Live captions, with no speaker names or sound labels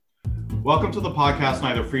Welcome to the podcast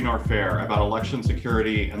Neither Free Nor Fair about election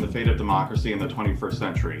security and the fate of democracy in the 21st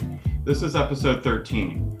century. This is episode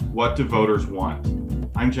 13, What Do Voters Want?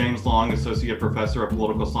 I'm James Long, Associate Professor of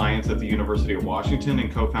Political Science at the University of Washington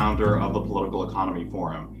and co-founder of the Political Economy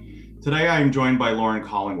Forum. Today I am joined by Loren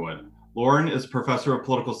Collingwood. Loren is Professor of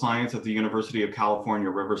Political Science at the University of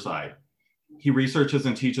California, Riverside. He researches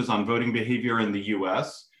and teaches on voting behavior in the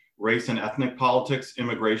US, race and ethnic politics,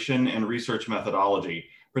 immigration, and research methodology,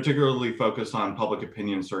 particularly focused on public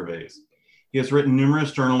opinion surveys. He has written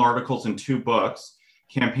numerous journal articles and 2 books,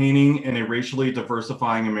 Campaigning in a Racially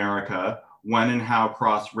Diversifying America, When and How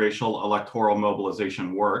Cross-Racial Electoral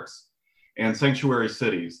Mobilization Works, and Sanctuary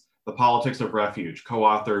Cities, The Politics of Refuge,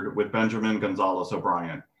 co-authored with Benjamin Gonzalez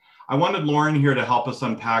O'Brien. I wanted Loren here to help us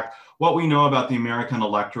unpack what we know about the American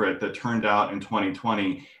electorate that turned out in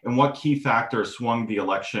 2020 and what key factors swung the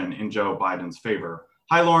election in Joe Biden's favor.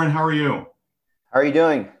 Hi, Loren, how are you? How are you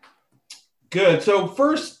doing? Good. So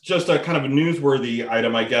first, just a kind of a newsworthy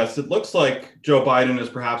item, I guess. It looks like Joe Biden is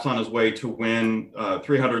perhaps on his way to win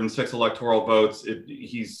 306 electoral votes.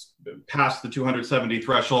 He's passed the 270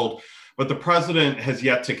 threshold, but the president has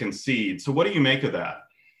yet to concede. So what do you make of that?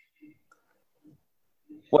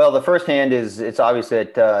 Well, the first hand is it's obvious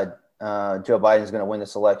that Joe Biden is going to win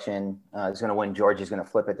this election. He's going to win Georgia. He's going to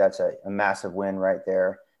flip it. That's a massive win right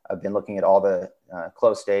there. I've been looking at all the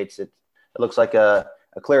close states. It looks like a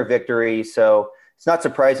clear victory. So it's not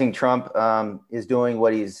surprising Trump is doing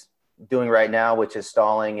what he's doing right now, which is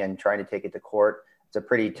stalling and trying to take it to court. It's a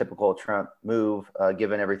pretty typical Trump move,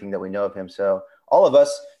 given everything that we know of him. So all of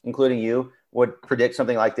us, including you, would predict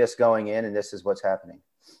something like this going in, and this is what's happening.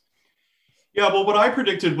 Yeah, well, what I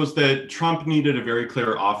predicted was that Trump needed a very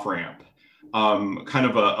clear off-ramp, kind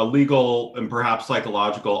of a legal and perhaps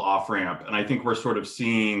psychological off-ramp. And I think we're sort of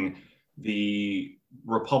seeing the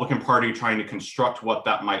Republican Party trying to construct what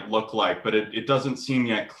that might look like, but it doesn't seem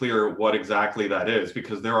yet clear what exactly that is,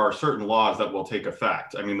 because there are certain laws that will take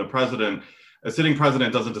effect. I mean, a sitting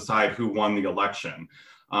president doesn't decide who won the election.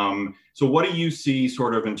 So what do you see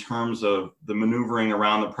sort of in terms of the maneuvering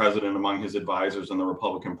around the president among his advisors in the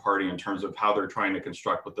Republican Party in terms of how they're trying to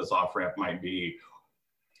construct what this off-ramp might be?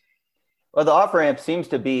 Well, the off-ramp seems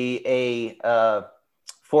to be a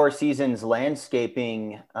Four Seasons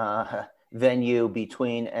landscaping venue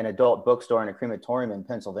between an adult bookstore and a crematorium in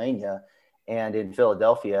Pennsylvania and in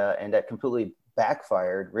Philadelphia, and that completely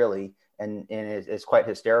backfired, really, and it's quite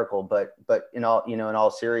hysterical. But in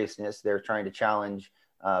all seriousness, they're trying to challenge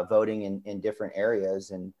voting in different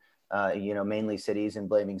areas, and mainly cities, and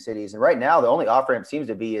blaming cities. And right now, the only off ramp seems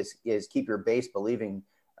to be is keep your base believing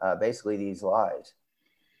basically these lies.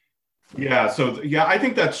 Yeah, I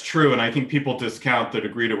think that's true. And I think people discount the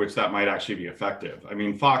degree to which that might actually be effective. I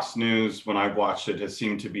mean, Fox News, when I've watched it, has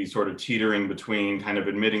seemed to be sort of teetering between kind of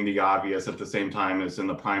admitting the obvious at the same time as in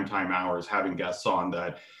the primetime hours, having guests on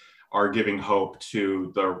that are giving hope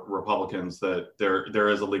to the Republicans that there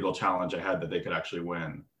is a legal challenge ahead that they could actually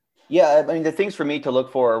win. Yeah, I mean, the things for me to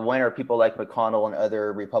look for are, when are people like McConnell and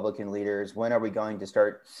other Republican leaders, when are we going to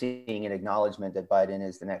start seeing an acknowledgement that Biden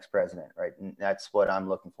is the next president, right? And that's what I'm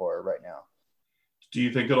looking for right now. Do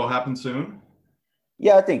you think it'll happen soon?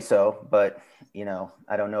 Yeah, I think so, but,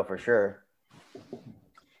 I don't know for sure.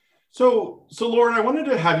 So Loren, I wanted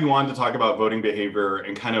to have you on to talk about voting behavior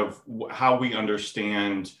and kind of how we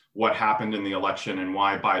understand what happened in the election and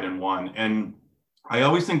why Biden won. And I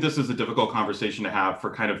always think this is a difficult conversation to have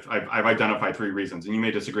for I've identified 3 reasons, and you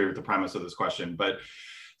may disagree with the premise of this question. But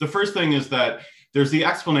the first thing is that there's the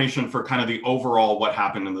explanation for kind of the overall what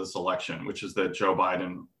happened in this election, which is that Joe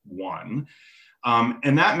Biden won.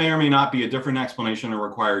 And that may or may not be a different explanation or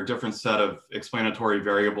require a different set of explanatory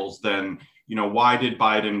variables than, why did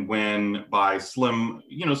Biden win by slim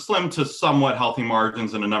to somewhat healthy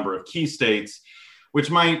margins in a number of key states, which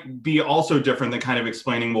might be also different than kind of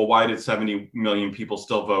explaining, well, why did 70 million people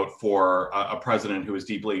still vote for a president who is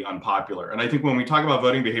deeply unpopular? And I think when we talk about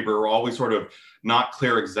voting behavior, we're always sort of not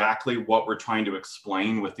clear exactly what we're trying to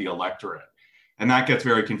explain with the electorate. And that gets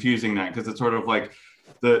very confusing then, because it's sort of like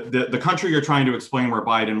the country you're trying to explain where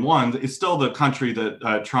Biden won is still the country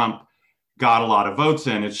that Trump got a lot of votes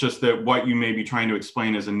in. It's just that what you may be trying to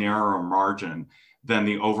explain is a narrower margin than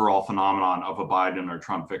the overall phenomenon of a Biden or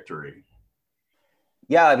Trump victory.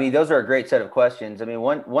 Yeah, I mean, those are a great set of questions. I mean,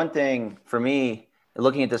 one thing for me,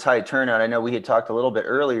 looking at this high turnout, I know we had talked a little bit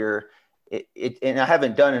earlier, and I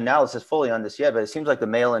haven't done analysis fully on this yet, but it seems like the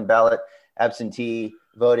mail-in ballot absentee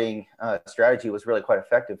voting strategy was really quite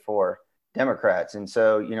effective for Democrats. And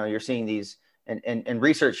so, you're seeing these, and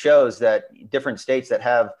research shows that different states that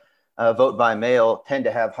have vote by mail tend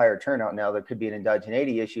to have higher turnout. Now, there could be an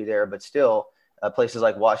indigeneity issue there, but still, places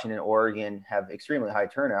like Washington, Oregon have extremely high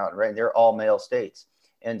turnout, right? They're all male states.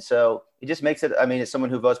 And so it just makes it, I mean, as someone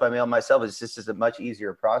who votes by mail myself, it's just a much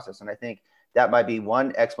easier process. And I think that might be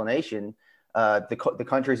one explanation. The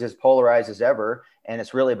country's as polarized as ever, and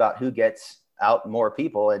it's really about who gets out more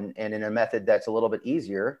people, and in a method that's a little bit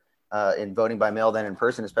easier in voting by mail than in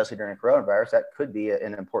person, especially during coronavirus. That could be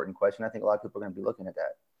an important question. I think a lot of people are going to be looking at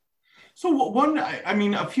that. So I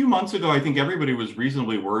mean, a few months ago, I think everybody was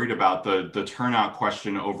reasonably worried about the turnout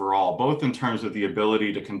question overall, both in terms of the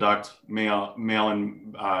ability to conduct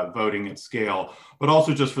mail-in voting at scale, but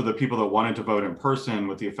also just for the people that wanted to vote in person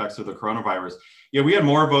with the effects of the coronavirus. Yeah, we had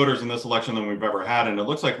more voters in this election than we've ever had, and it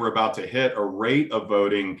looks like we're about to hit a rate of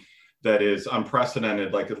voting that is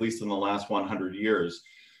unprecedented, like at least in the last 100 years.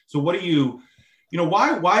 So what do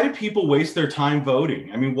why do people waste their time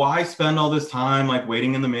voting? I mean, why spend all this time like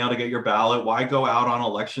waiting in the mail to get your ballot? Why go out on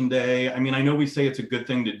election day? I mean, I know we say it's a good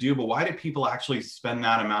thing to do, but why do people actually spend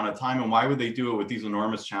that amount of time, and why would they do it with these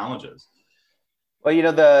enormous challenges? Well,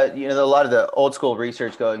 a lot of the old school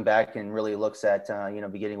research going back and really looks at,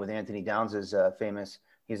 beginning with Anthony Downes's famous,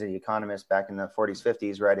 he's an economist back in the 40s,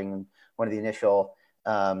 50s, writing one of the initial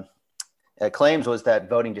claims was that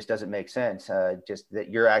voting just doesn't make sense. Just that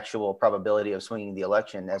your actual probability of swinging the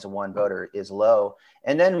election as a one voter is low.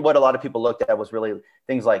 And then what a lot of people looked at was really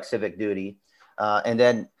things like civic duty. And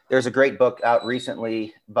then there's a great book out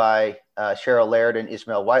recently by Cheryl Laird and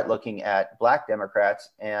Ishmael White looking at Black Democrats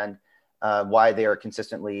and why they are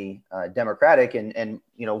consistently Democratic. And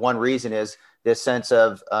one reason is this sense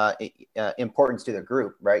of importance to the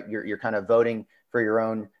group, right? You're kind of voting for your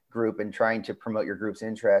own group and trying to promote your group's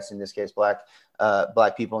interests, in this case, Black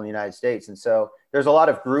people in the United States. And so there's a lot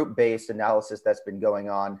of group-based analysis that's been going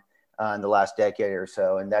on in the last decade or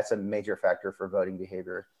so, and that's a major factor for voting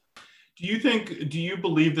behavior. Do you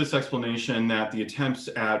believe this explanation that the attempts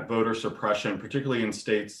at voter suppression, particularly in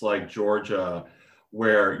states like Georgia,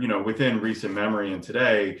 where, within recent memory and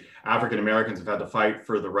today, African Americans have had to fight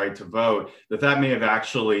for the right to vote, that may have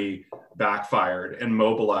actually backfired and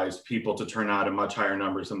mobilized people to turn out in much higher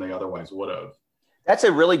numbers than they otherwise would have? That's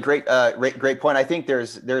a really great point. I think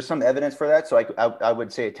there's some evidence for that. So I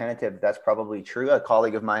would say a tentative that's probably true. A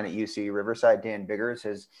colleague of mine at UC Riverside, Dan Biggers,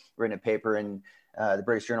 has written a paper in the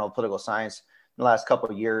British Journal of Political Science in the last couple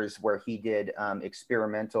of years where he did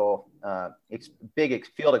experimental, big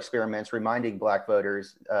field experiments reminding Black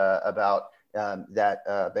voters about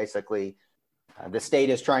that basically the state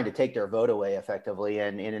is trying to take their vote away effectively.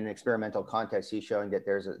 And in an experimental context, he's showing that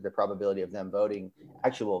the probability of them voting,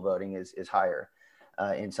 actual voting is higher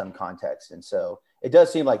in some contexts. And so it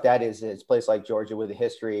does seem like that is a place like Georgia with a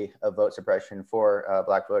history of vote suppression for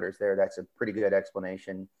Black voters there. That's a pretty good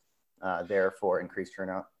explanation there for increased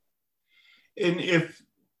turnout. And if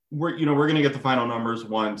we're going to get the final numbers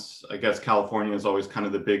once, I guess California is always kind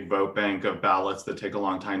of the big vote bank of ballots that take a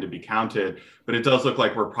long time to be counted, but it does look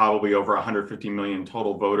like we're probably over 150 million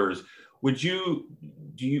total voters. Would you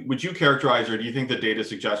characterize, or do you think the data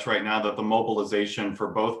suggests right now that the mobilization for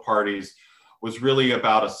both parties was really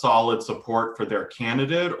about a solid support for their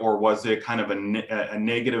candidate, or was it kind of a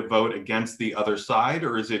negative vote against the other side,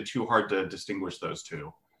 or is it too hard to distinguish those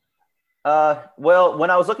two? Well,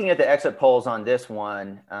 when I was looking at the exit polls on this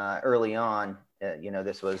one early on,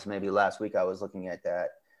 this was maybe last week I was looking at that.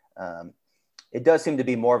 It does seem to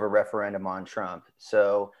be more of a referendum on Trump.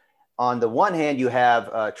 So on the one hand, you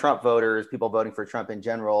have Trump voters, people voting for Trump in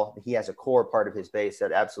general. He has a core part of his base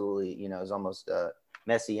that absolutely, is almost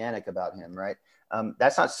messianic about him, right?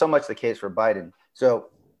 That's not so much the case for Biden. So,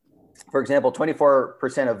 for example,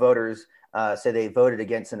 24% of voters say they voted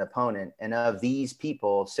against an opponent. And of these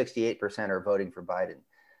people, 68% are voting for Biden,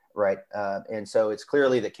 right? And so it's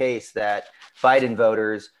clearly the case that Biden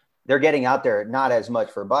voters, they're getting out there not as much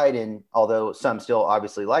for Biden, although some still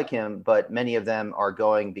obviously like him, but many of them are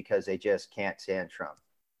going because they just can't stand Trump.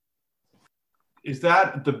 Is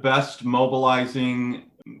that the best mobilizing?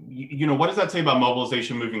 What does that say about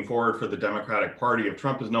mobilization moving forward for the Democratic Party? If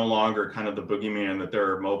Trump is no longer kind of the boogeyman that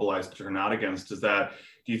they're mobilized to turn out against,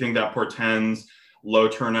 do you think that portends low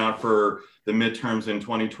turnout for the midterms in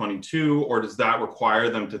 2022, or does that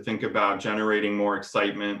require them to think about generating more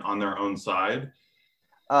excitement on their own side?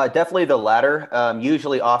 Definitely the latter.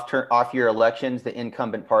 Usually off-year elections, the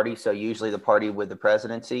incumbent party, so usually the party with the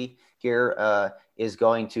presidency here, is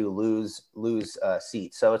going to lose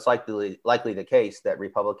seats. So it's likely the case that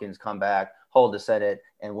Republicans come back, hold the Senate,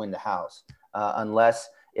 and win the House, unless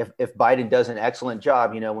if Biden does an excellent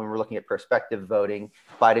job, when we're looking at prospective voting,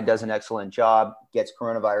 Biden does an excellent job, gets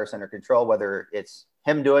coronavirus under control, whether it's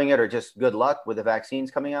him doing it or just good luck with the vaccines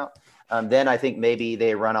coming out, then I think maybe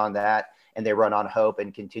they run on that. and they run on hope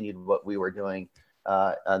and continued what we were doing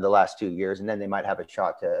the last 2 years. And then they might have a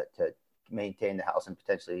shot to maintain the House and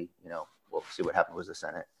potentially, we'll see what happens with the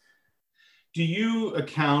Senate. Do you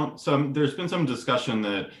account there's been some discussion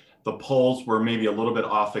that the polls were maybe a little bit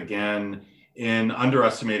off again in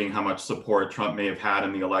underestimating how much support Trump may have had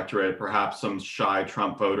in the electorate, perhaps some shy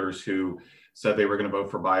Trump voters who said they were going to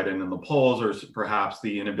vote for Biden in the polls, or perhaps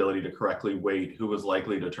the inability to correctly weight who was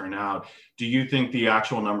likely to turn out. Do you think the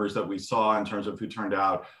actual numbers that we saw in terms of who turned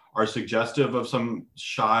out are suggestive of some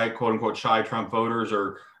shy, quote unquote, shy Trump voters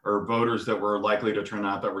or voters that were likely to turn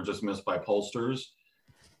out that were just missed by pollsters?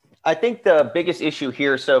 I think the biggest issue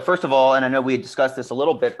here, so first of all, and I know we had discussed this a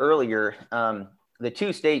little bit earlier, the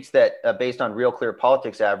two states that based on Real Clear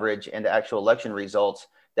Politics average and the actual election results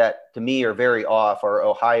that to me are very off are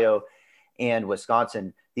Ohio and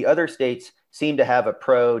Wisconsin. The other states seem to have a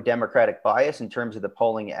pro-democratic bias in terms of the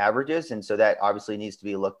polling averages. And so that obviously needs to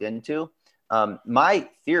be looked into. My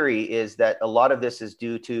theory is that a lot of this is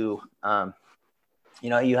due to,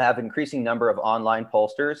 you have an increasing number of online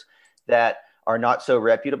pollsters that are not so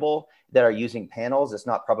reputable, that are using panels. It's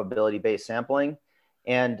not probability-based sampling.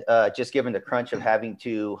 And just given the crunch of having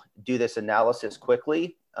to do this analysis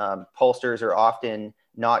quickly, pollsters are often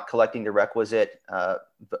not collecting the requisite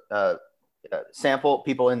sample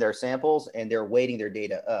people in their samples, and they're weighting their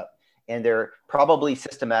data up. And they're probably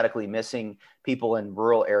systematically missing people in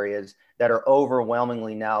rural areas that are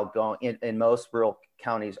overwhelmingly now going, in most rural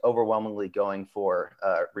counties, overwhelmingly going for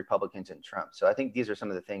Republicans and Trump. So I think these are some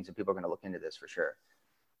of the things that people are going to look into this for sure.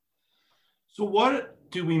 So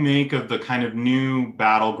what do we make of the kind of new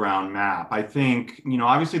battleground map? I think,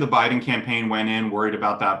 obviously the Biden campaign went in worried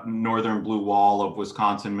about that northern blue wall of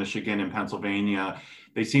Wisconsin, Michigan, and Pennsylvania.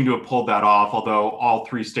 They seem to have pulled that off, although all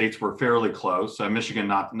three states were fairly close. Michigan,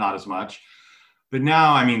 not as much. But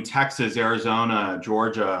now, Texas, Arizona,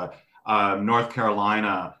 Georgia, North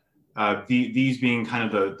Carolina, these being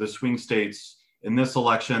kind of the swing states in this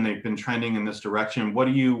election, they've been trending in this direction. What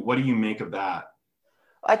do you make of that?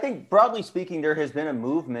 I think broadly speaking, there has been a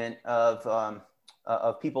movement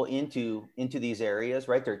of people into these areas,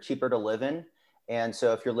 right? They're cheaper to live in. And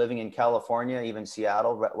so if you're living in California, even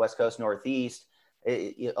Seattle, West Coast, Northeast,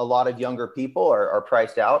 a lot of younger people are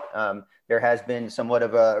priced out. There has been somewhat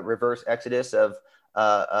of a reverse exodus of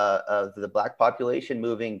the Black population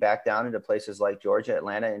moving back down into places like Georgia,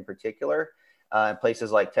 Atlanta in particular, and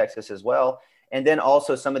places like Texas as well. And then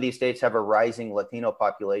also some of these states have a rising Latino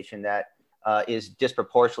population that is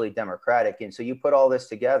disproportionately Democratic. And so you put all this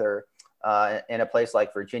together in a place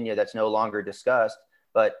like Virginia that's no longer discussed,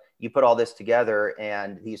 but you put all this together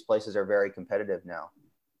and these places are very competitive now.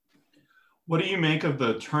 What do you make of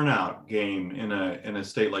the turnout game in a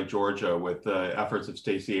state like Georgia with the efforts of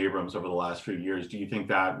Stacey Abrams over the last few years? Do you think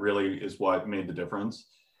that really is what made the difference?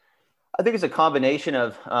 I think it's a combination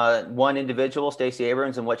of one individual, Stacey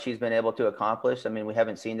Abrams, and what she's been able to accomplish. We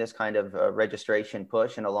haven't seen this kind of registration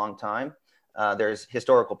push in a long time. There's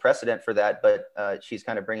historical precedent for that, but she's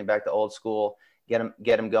kind of bringing back the old school, get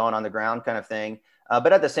them going on the ground kind of thing.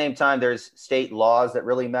 But at the same time, there's state laws that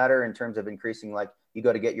really matter in terms of increasing, like you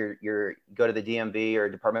go to get go to the DMV or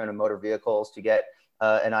Department of Motor Vehicles to get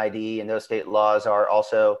an ID, and those state laws are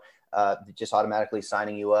also just automatically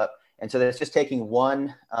signing you up. And so that's just taking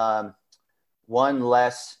one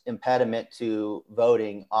less impediment to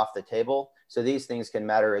voting off the table. So these things can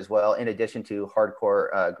matter as well, in addition to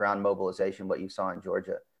hardcore ground mobilization, what you saw in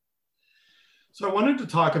Georgia. So I wanted to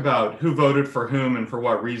talk about who voted for whom and for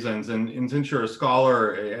what reasons. And since you're a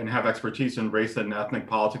scholar and have expertise in race and ethnic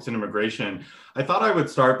politics and immigration, I thought I would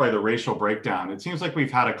start by the racial breakdown. It seems like we've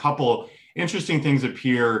had a couple interesting things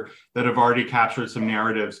appear that have already captured some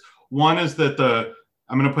narratives. One is that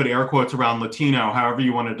I'm going to put air quotes around Latino, however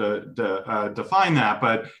you wanted to define that,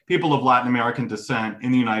 but people of Latin American descent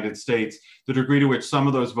in the United States, the degree to which some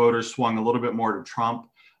of those voters swung a little bit more to Trump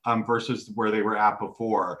versus where they were at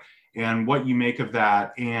before, and what you make of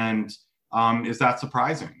that, and is that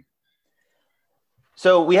surprising?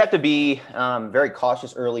 So we have to be very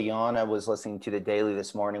cautious early on. I was listening to The Daily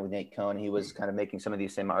this morning with Nate Cohn. He was kind of making some of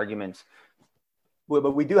these same arguments.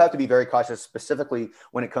 But we do have to be very cautious, specifically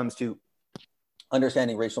when it comes to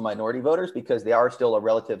understanding racial minority voters, because they are still a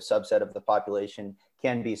relative subset of the population,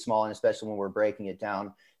 can be small, and especially when we're breaking it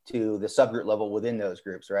down to the subgroup level within those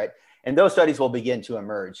groups, right? And those studies will begin to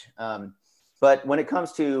emerge. But when it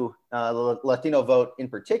comes to the Latino vote in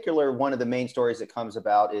particular, one of the main stories that comes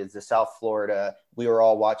about is the South Florida. We were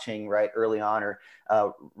all watching right early on, or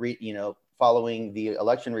following the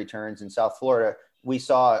election returns in South Florida. We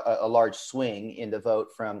saw a large swing in the vote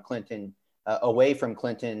from Clinton away from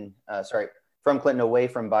Clinton away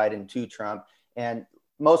from Biden to Trump. And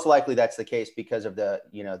most likely that's the case because of the,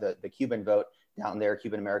 the Cuban vote down there,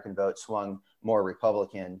 Cuban American vote swung more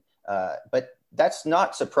Republican. But that's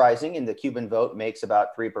not surprising. And the Cuban vote makes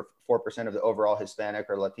about 3 or 4% of the overall Hispanic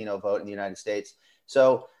or Latino vote in the United States.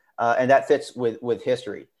 So, and that fits with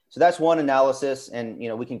history. So that's one analysis. And,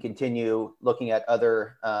 we can continue looking at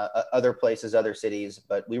other places, other cities,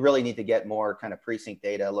 but we really need to get more kind of precinct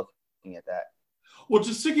data looking at that. Well,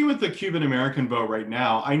 just sticking with the Cuban American vote right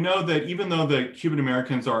now, I know that even though the Cuban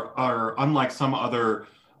Americans are unlike some other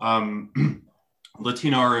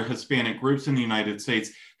Latino or Hispanic groups in the United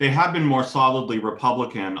States, they have been more solidly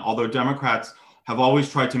Republican, although Democrats have always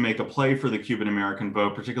tried to make a play for the Cuban American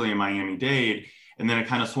vote, particularly in Miami-Dade, and then it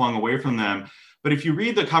kind of swung away from them. But if you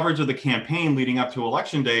read the coverage of the campaign leading up to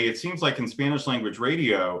Election Day, it seems like in Spanish language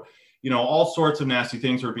radio, all sorts of nasty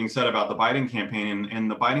things were being said about the Biden campaign, and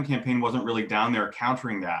the Biden campaign wasn't really down there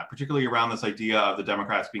countering that, particularly around this idea of the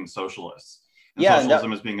Democrats being socialists, and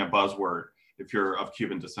socialism as being a buzzword if you're of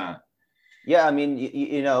Cuban descent. Yeah, I mean,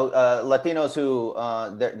 Latinos who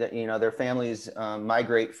their families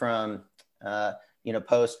migrate from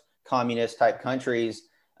post-communist type countries.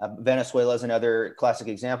 Venezuela is another classic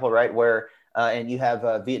example, right? Where and you have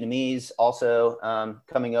Vietnamese also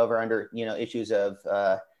coming over under issues of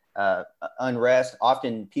unrest.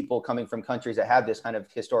 Often people coming from countries that have this kind of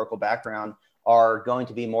historical background are going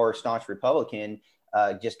to be more staunch Republican,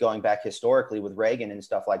 just going back historically with Reagan and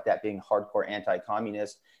stuff like that, being hardcore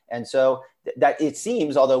anti-communist. And so that it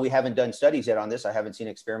seems, although we haven't done studies yet on this, I haven't seen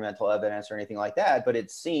experimental evidence or anything like that, but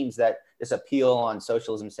it seems that this appeal on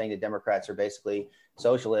socialism, saying that Democrats are basically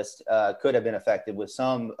socialists, could have been effective with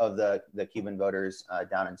some of the Cuban voters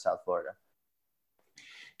down in South Florida.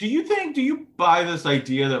 Do you buy this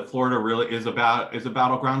idea that Florida really is a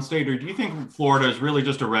battleground state, or do you think Florida is really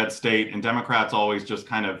just a red state and Democrats always just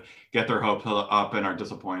kind of get their hopes up and are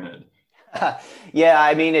disappointed? Yeah,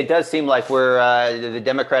 I mean, it does seem like the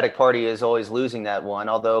Democratic Party is always losing that one,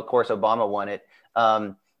 although of course Obama won it.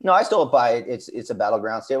 No, I still buy it. It's a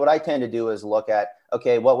battleground state. What I tend to do is look at,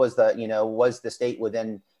 okay, what was was the state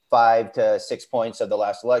within 5 to 6 points of the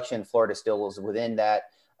last election? Florida still was within that.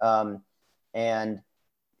 And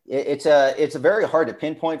it's very hard to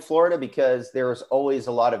pinpoint Florida because there's always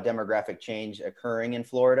a lot of demographic change occurring in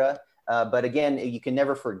Florida. But again, you can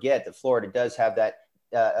never forget that Florida does have that,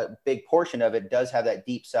 a big portion of it does have that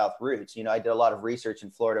deep South roots. I did a lot of research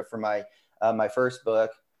in Florida for my first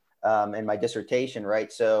book and my dissertation,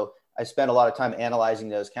 right? So I spent a lot of time analyzing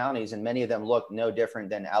those counties, and many of them look no different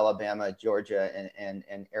than Alabama, Georgia,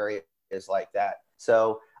 and areas like that.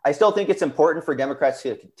 So I still think it's important for Democrats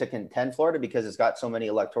to contend Florida because it's got so many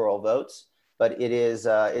electoral votes, but it's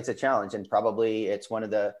a challenge, and probably it's one of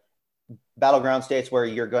the battleground states where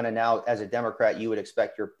you're going to now, as a Democrat, you would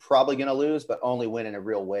expect you're probably going to lose, but only win in a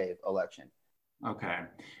real wave election. Okay.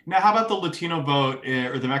 Now, how about the Latino vote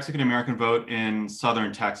or the Mexican American vote in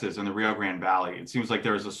Southern Texas and the Rio Grande Valley? It seems like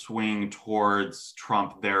there's a swing towards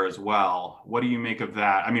Trump there as well. What do you make of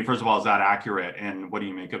that? I mean, first of all, is that accurate? And what do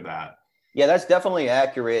you make of that? Yeah, that's definitely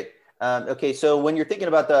accurate. Okay, so when you're thinking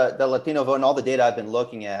about the Latino vote and all the data I've been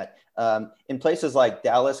looking at, in places like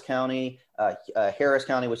Dallas County, Harris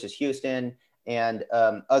County, which is Houston, and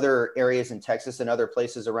other areas in Texas and other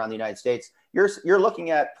places around the United States, you're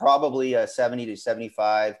looking at probably a 70 to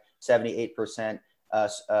 75, 78%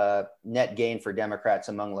 net gain for Democrats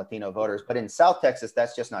among Latino voters. But in South Texas,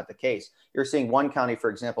 that's just not the case. You're seeing one county, for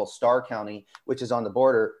example, Starr County, which is on the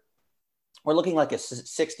border. We're looking like a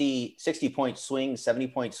 60 point swing, 70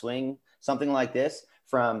 point swing, something like this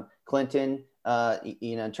from Clinton,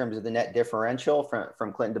 in terms of the net differential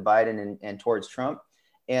from Clinton to Biden and towards Trump.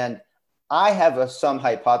 And I have some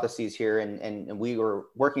hypotheses here, and we were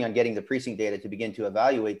working on getting the precinct data to begin to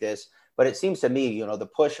evaluate this. But it seems to me, the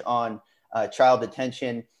push on child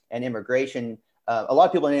detention and immigration, a lot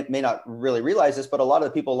of people may not really realize this, but a lot of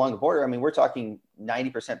the people along the border, I mean, we're talking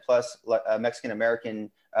 90% plus Mexican-American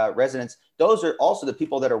residents. Those are also the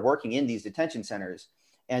people that are working in these detention centers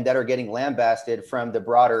and that are getting lambasted from the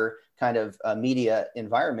broader kind of media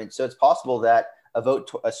environment. So it's possible that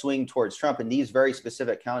a swing towards Trump in these very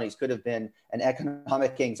specific counties could have been an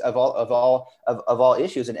economic of all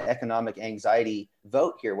issues, an economic anxiety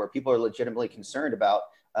vote here, where people are legitimately concerned about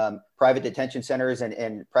private detention centers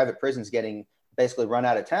and private prisons getting basically run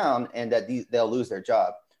out of town, and that they'll lose their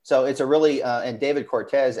job. So it's a really and David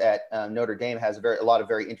Cortez at Notre Dame has a lot of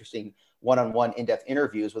very interesting one-on-one in-depth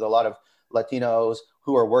interviews with a lot of Latinos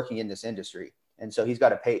who are working in this industry. And so he's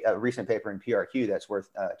got a recent paper in PRQ that's worth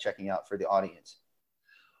checking out for the audience.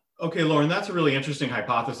 Okay, Lauren, that's a really interesting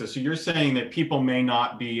hypothesis. So you're saying that people may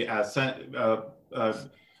not be as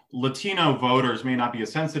Latino voters may not be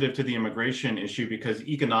as sensitive to the immigration issue because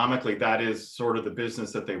economically that is sort of the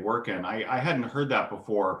business that they work in. I hadn't heard that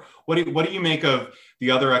before. What do you make of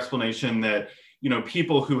the other explanation that, you know,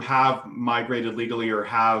 people who have migrated legally or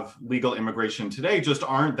have legal immigration today just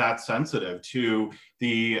aren't that sensitive to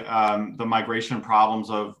the migration problems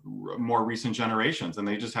of more recent generations, and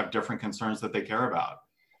they just have different concerns that they care about?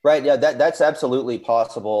 Right. Yeah, that's absolutely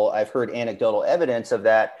possible. I've heard anecdotal evidence of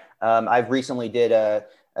that. I've recently did a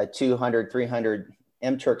 200, 300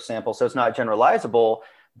 MTurk sample, so it's not generalizable,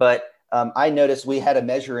 but I noticed we had a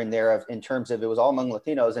measure in there in terms of, it was all among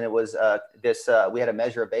Latinos, and it was we had a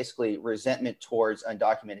measure of basically resentment towards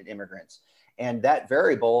undocumented immigrants. And that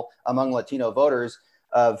variable among Latino voters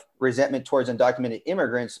of resentment towards undocumented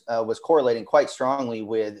immigrants was correlating quite strongly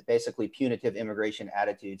with basically punitive immigration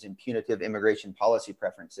attitudes and punitive immigration policy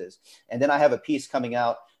preferences. And then I have a piece coming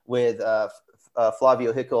out with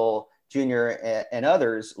Flavio Hickel Jr. and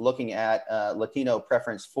others looking at Latino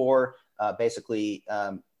preference for basically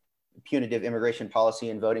punitive immigration policy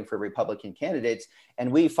and voting for Republican candidates.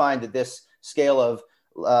 And we find that this scale of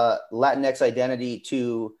Latinx identity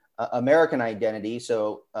to American identity,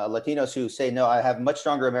 so Latinos who say, no, I have much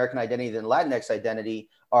stronger American identity than Latinx identity,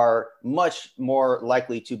 are much more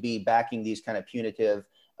likely to be backing these kind of punitive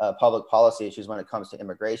public policy issues when it comes to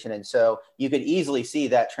immigration. And so you could easily see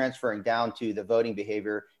that transferring down to the voting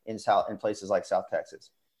behavior in places like South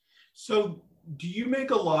Texas. So do you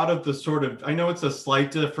make a lot of the sort of, I know it's a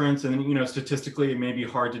slight difference, and, you know, statistically it may be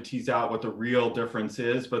hard to tease out what the real difference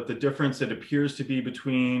is, but the difference it appears to be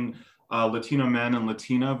between Latino men and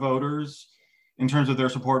Latina voters in terms of their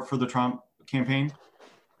support for the Trump campaign?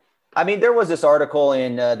 I mean, there was this article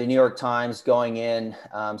in the New York Times going in.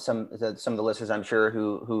 Some of the listeners, I'm sure,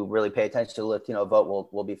 who really pay attention to the Latino vote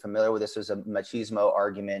will be familiar with this. As a machismo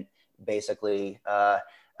argument, basically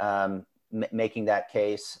making that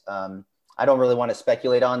case. I don't really want to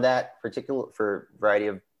speculate on that particular for a variety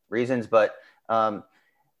of reasons, but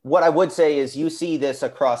what I would say is you see this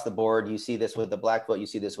across the board. You see this with the Black vote. You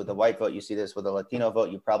see this with the white vote. You see this with the Latino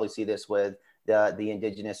vote. You probably see this with the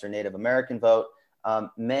Indigenous or Native American vote.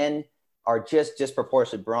 Men are just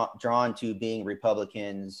disproportionately drawn to being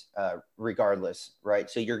Republicans regardless, right?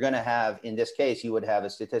 So you're going to have, in this case, you would have a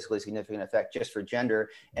statistically significant effect just for gender,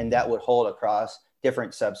 and that would hold across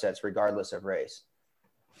different subsets regardless of race.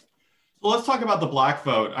 Well, let's talk about the Black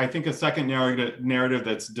vote. I think a second narrative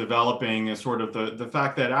that's developing is sort of the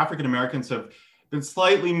fact that African Americans have been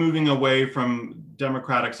slightly moving away from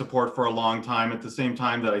Democratic support for a long time, at the same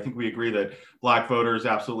time that I think we agree that Black voters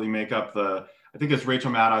absolutely make up I think as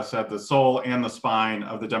Rachel Maddow said, the soul and the spine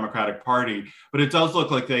of the Democratic Party. But it does look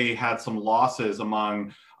like they had some losses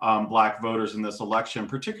among Black voters in this election,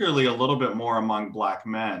 particularly a little bit more among Black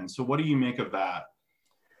men. So what do you make of that?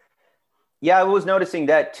 Yeah, I was noticing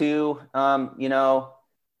that too. You know,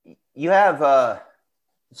 you have,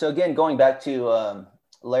 so again, going back to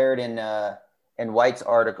Laird and White's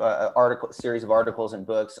article series of articles and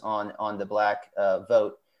books on the Black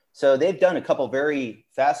vote. So they've done a couple very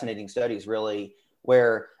fascinating studies, really,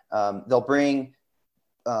 where they'll bring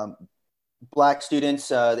Black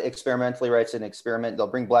students, experimentally, right? It's an experiment. They'll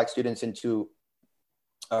bring Black students into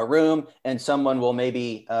a room, and someone will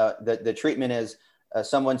maybe, the treatment is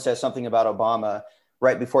someone says something about Obama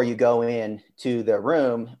right before you go in to the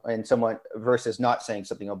room, and someone versus not saying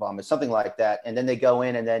something Obama, something like that. And then they go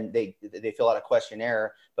in and then they fill out a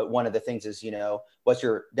questionnaire. But one of the things is, you know, what's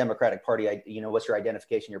your Democratic Party, you know, what's your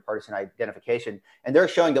identification, your partisan identification? And they're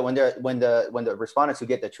showing that when the respondents who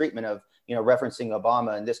get the treatment of, you know, referencing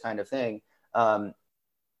Obama and this kind of thing,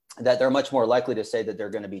 that they're much more likely to say that they're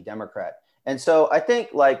going to be Democrat. And so I think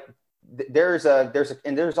like there's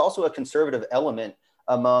also a conservative element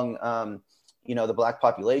among, you know, the Black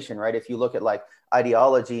population, right? If you look at like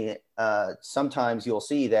ideology, sometimes you'll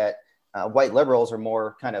see that white liberals are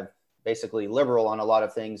more kind of basically liberal on a lot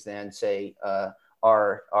of things than say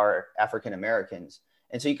are African Americans.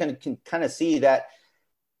 And so you can kind of see that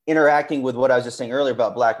interacting with what I was just saying earlier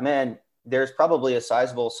about Black men, there's probably a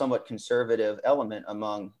sizable, somewhat conservative element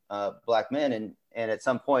among Black men. And at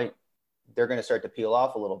some point, they're going to start to peel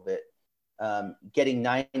off a little bit. Getting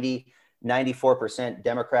 94%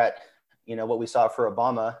 Democrat, you know, what we saw for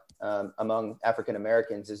Obama among African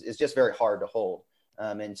Americans is just very hard to hold.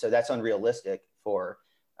 And so that's unrealistic for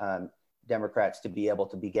Democrats to be able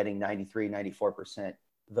to be getting 94%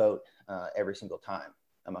 vote every single time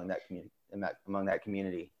among that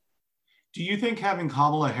community. Do you think having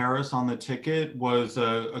Kamala Harris on the ticket was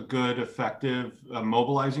a good, effective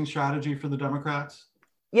mobilizing strategy for the Democrats?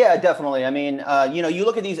 Yeah, definitely. I mean, you know, you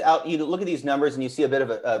look at these numbers and you see a bit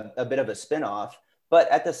of a spinoff, but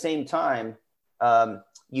at the same time,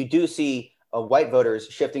 you do see white voters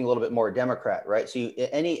shifting a little bit more Democrat, right? So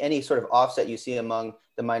any sort of offset you see among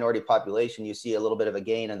the minority population, you see a little bit of a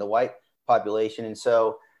gain in the white population. And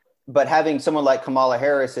so, but having someone like Kamala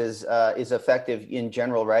Harris is effective in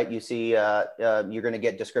general, right? You see, you're going to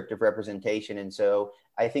get descriptive representation. And so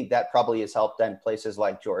I think that probably has helped in places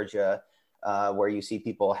like Georgia, where you see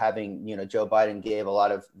people having, Joe Biden gave a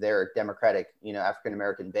lot of their Democratic,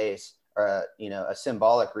 African-American base, a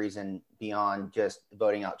symbolic reason beyond just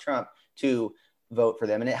voting out Trump to vote for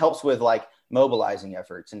them. And it helps with like mobilizing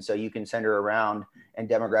efforts. And so you can send her around and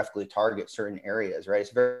demographically target certain areas, right?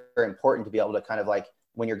 It's very, very important to be able to kind of like,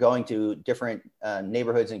 when you're going to different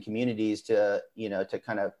neighborhoods and communities to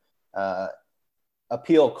kind of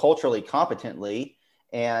appeal culturally competently.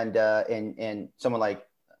 And someone like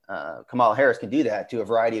Kamala Harris can do that to a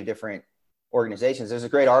variety of different organizations. There's a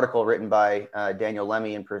great article written by Daniel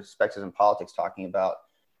Lemmy in Perspectives in Politics talking about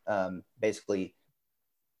basically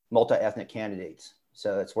multi-ethnic candidates.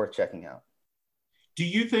 So it's worth checking out. Do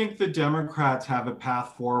you think the Democrats have a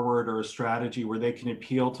path forward or a strategy where they can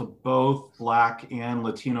appeal to both Black and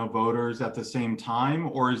Latino voters at the same time?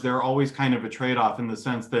 Or is there always kind of a trade-off in the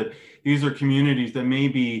sense that these are communities that may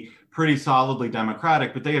be pretty solidly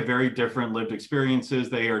Democratic, but they have very different lived experiences.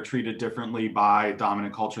 They are treated differently by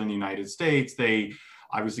dominant culture in the United States. They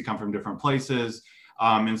obviously come from different places.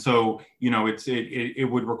 And so, it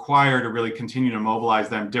would require to really continue to mobilize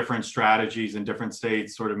them, different strategies in different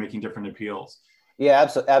states, sort of making different appeals. Yeah,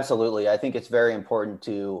 absolutely. I think it's very important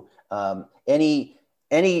to any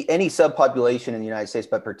subpopulation in the United States,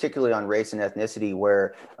 but particularly on race and ethnicity,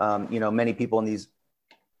 where many people in these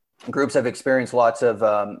groups have experienced lots of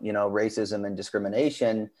racism and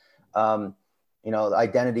discrimination.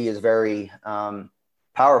 Identity is very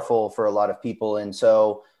powerful for a lot of people, and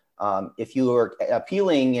so if you are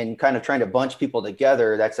appealing and kind of trying to bunch people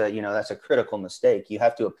together, that's a critical mistake. You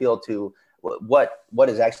have to appeal to what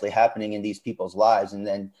is actually happening in these people's lives, and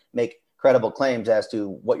then make credible claims as to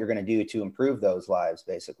what you're going to do to improve those lives,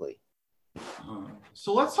 basically.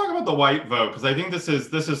 So let's talk about the white vote, because I think this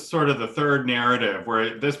is sort of the third narrative,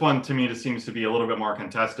 where this one to me just seems to be a little bit more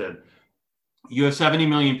contested. You have 70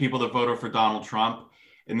 million people that voted for Donald Trump,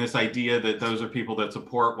 and this idea that those are people that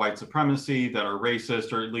support white supremacy, that are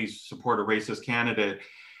racist, or at least support a racist candidate.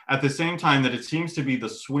 At the same time, that it seems to be the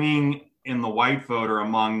swing in the white voter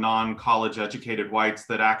among non-college educated whites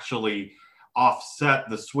that actually offset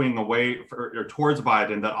the swing away or towards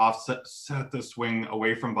Biden, that offset the swing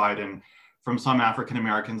away from Biden from some African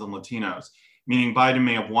Americans and Latinos, meaning Biden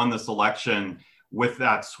may have won this election with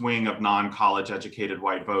that swing of non-college educated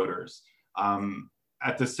white voters.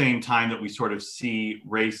 At the same time that we sort of see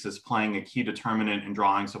race as playing a key determinant in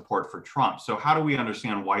drawing support for Trump. So how do we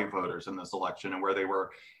understand white voters in this election and where they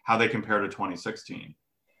were, how they compare to 2016?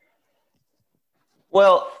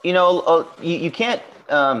 Well, you can't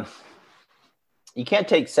take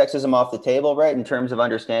sexism off the table, right? In terms of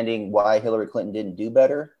understanding why Hillary Clinton didn't do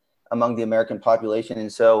better among the American population.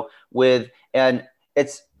 And so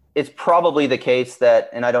it's probably the case that,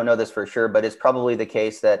 and I don't know this for sure, but it's probably the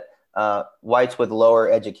case that whites with lower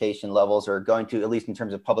education levels are going to, at least in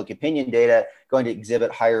terms of public opinion data, going to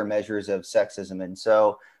exhibit higher measures of sexism. And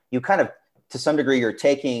so you kind of, to some degree, you're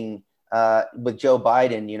taking with Joe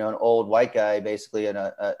Biden, an old white guy, basically, and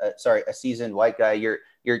a seasoned white guy,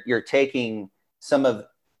 you're taking some of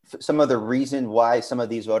the reason why some of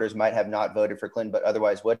these voters might have not voted for Clinton, but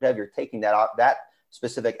otherwise would have. You're taking that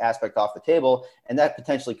specific aspect off the table, and that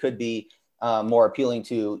potentially could be more appealing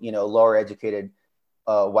to lower educated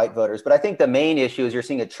white voters. But I think the main issue is you're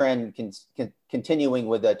seeing a trend continuing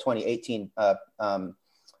with the 2018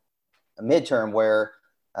 midterm, where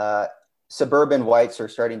suburban whites are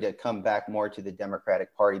starting to come back more to the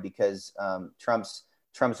Democratic Party because Trump's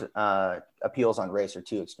appeals on race are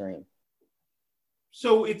too extreme.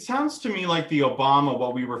 So it sounds to me like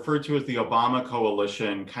what we refer to as the Obama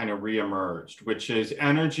coalition kind of reemerged, which is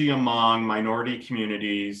energy among minority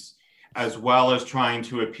communities, as well as trying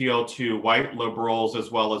to appeal to white liberals, as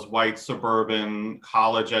well as white suburban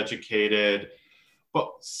college educated, but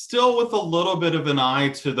still with a little bit of an eye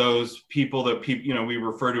to those people that we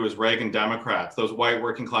refer to as Reagan Democrats, those white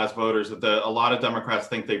working class voters that a lot of Democrats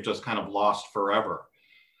think they've just kind of lost forever.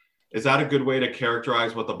 Is that a good way to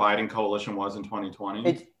characterize what the Biden coalition was in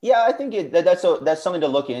 2020? Yeah, I think that's something to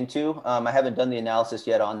look into. I haven't done the analysis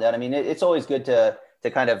yet on that. I mean, it's always good to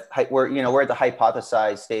kind of, we're at the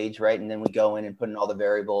hypothesize stage, right? And then we go in and put in all the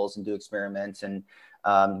variables and do experiments and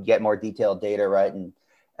get more detailed data, right? And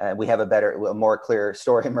we have a more clear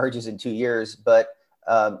story emerges in 2 years. But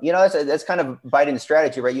that's kind of Biden's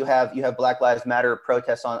strategy, right? You have Black Lives Matter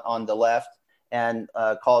protests on the left and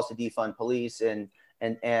calls to defund police, and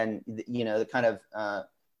and you know, the kind of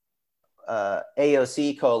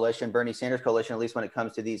AOC coalition, Bernie Sanders coalition, at least when it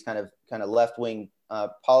comes to these kind of left-wing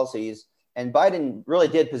policies. And Biden really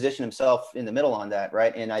did position himself in the middle on that,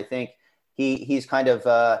 right? And I think he's kind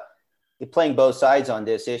of playing both sides on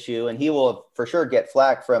this issue, and he will for sure get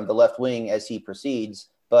flack from the left wing as he proceeds.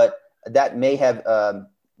 But that may have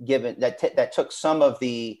that took some of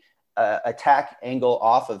the attack angle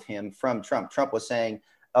off of him from Trump. Trump was saying,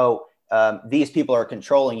 "Oh, these people are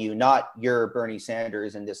controlling you, not your Bernie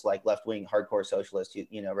Sanders and this like left wing hardcore socialist."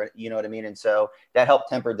 You know what I mean? And so that helped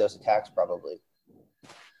temper those attacks probably.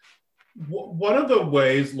 One of the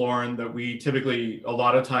ways, Lauren, that we typically, a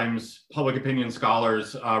lot of times, public opinion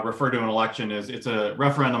scholars refer to an election is it's a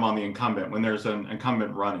referendum on the incumbent when there's an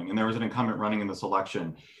incumbent running, and there was an incumbent running in this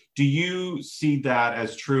election. Do you see that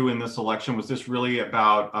as true in this election? Was this really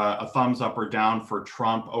about a thumbs up or down for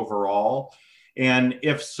Trump overall? And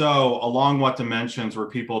if so, along what dimensions were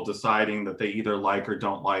people deciding that they either like or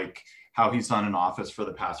don't like how he's done in office for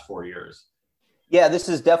the past 4 years? Yeah, this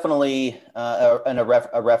is definitely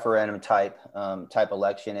a referendum type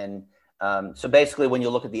election, and so basically, when you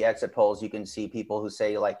look at the exit polls, you can see people who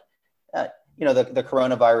say like, you know, the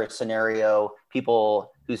coronavirus scenario.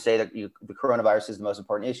 People who say that the coronavirus is the most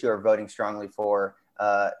important issue are voting strongly for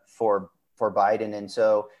Biden, and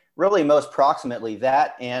so really most proximately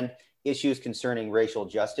that and issues concerning racial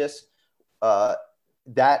justice.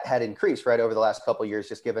 That had increased right over the last couple of years,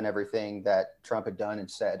 just given everything that Trump had done and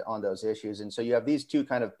said on those issues. And so you have these two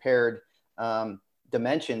kind of paired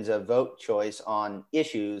dimensions of vote choice on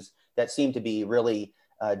issues that seem to be really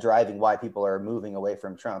driving why people are moving away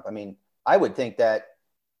from Trump. I mean, I would think that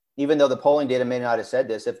even though the polling data may not have said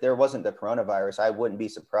this, if there wasn't the coronavirus, I wouldn't be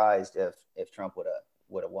surprised if Trump would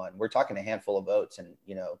have won. We're talking a handful of votes in,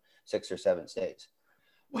 you know, 6 or 7 states.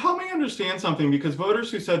 Well, help me understand something, because voters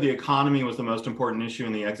who said the economy was the most important issue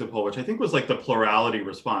in the exit poll, which I think was like the plurality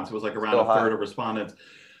response, it was like around a third of respondents.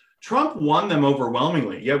 Trump won them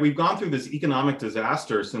overwhelmingly, yet we've gone through this economic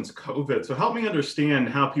disaster since COVID. So help me understand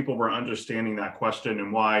how people were understanding that question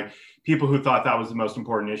and why people who thought that was the most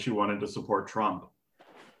important issue wanted to support Trump.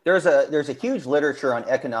 There's a huge literature on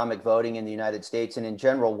economic voting in the United States. And in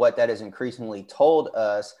general, what that has increasingly told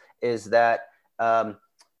us is that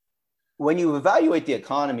when you evaluate the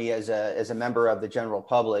economy as a member of the general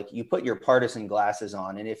public, you put your partisan glasses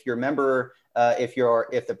on. And if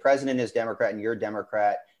if the president is Democrat and you're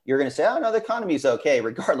Democrat, you're going to say, "Oh no, the economy is okay,"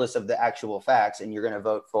 regardless of the actual facts, and you're going to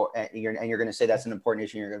vote for, and you're going to say that's an important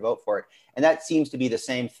issue, and you're going to vote for it. And that seems to be the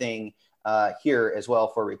same thing here as well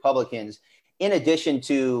for Republicans. In addition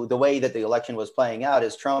to the way that the election was playing out,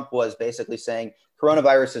 as Trump was basically saying,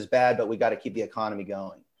 coronavirus is bad, but we got to keep the economy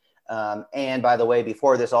going. And by the way,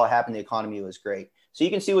 before this all happened, the economy was great. So you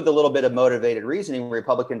can see with a little bit of motivated reasoning,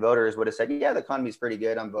 Republican voters would have said, "Yeah, the economy is pretty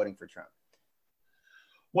good. I'm voting for Trump."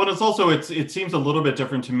 Well, it's also, it seems a little bit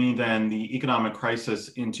different to me than the economic crisis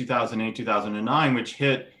in 2008, 2009, which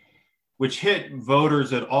hit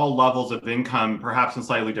voters at all levels of income, perhaps in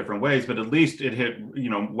slightly different ways, but at least it hit, you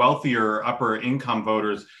know, wealthier upper income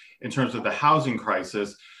voters in terms of the housing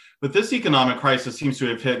crisis. But this economic crisis seems to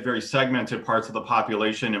have hit very segmented parts of the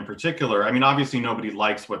population in particular. I mean, obviously nobody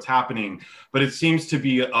likes what's happening, but it seems to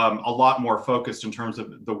be a lot more focused in terms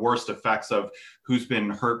of the worst effects of who's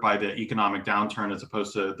been hurt by the economic downturn as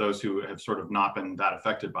opposed to those who have sort of not been that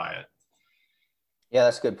affected by it. Yeah,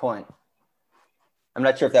 that's a good point. I'm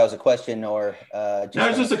not sure if that was a question or no,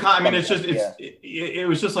 it's just it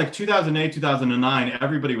was just like 2008, 2009,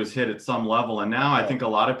 everybody was hit at some level. And now I think a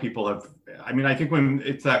lot of people have, I mean, I think when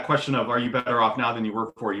it's that question of, are you better off now than you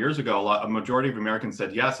were 4 years ago? A majority of Americans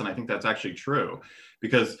said yes. And I think that's actually true,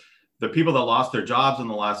 because the people that lost their jobs in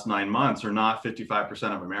the last 9 months are not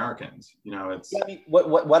 55% of Americans. You know, it's. Yeah, I mean,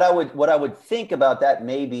 what I would think about that,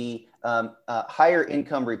 maybe higher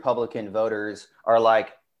income Republican voters are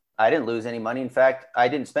like, I didn't lose any money. In fact, I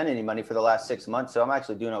didn't spend any money for the last 6 months, so I'm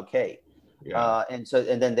actually doing okay. Yeah. And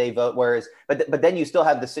then they vote. Whereas, but then you still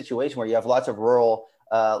have the situation where you have lots of rural,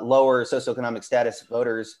 lower socioeconomic status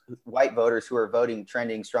voters, white voters who are voting,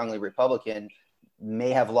 trending strongly Republican,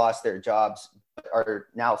 may have lost their jobs, but are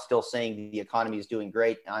now still saying the economy is doing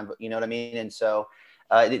great. You know what I mean? And so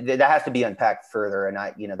that has to be unpacked further. And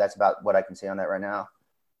that's about what I can say on that right now.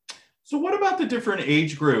 So what about the different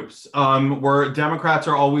age groups? Where Democrats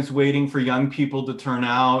are always waiting for young people to turn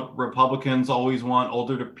out, Republicans always want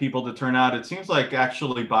older people to turn out. It seems like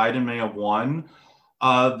actually Biden may have won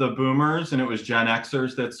the boomers, and it was Gen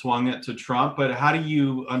Xers that swung it to Trump. But how do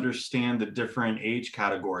you understand the different age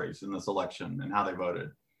categories in this election and how they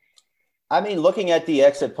voted? I mean, looking at the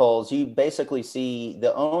exit polls, you basically see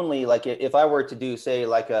the only, like, if I were to do, say,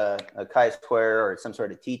 like a chi-square or some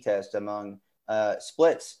sort of t-test among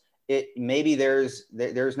splits, it maybe there's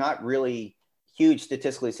not really huge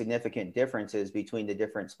statistically significant differences between the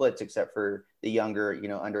different splits, except for the younger,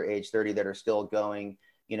 under age 30 that are still going,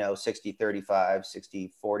 60-35,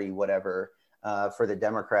 60-40, whatever, for the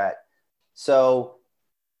Democrat. So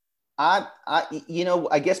I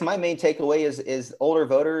guess my main takeaway is older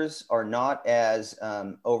voters are not as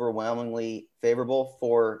overwhelmingly favorable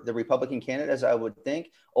for the Republican candidate as I would think.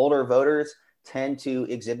 Older voters tend to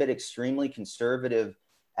exhibit extremely conservative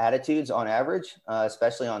attitudes on average,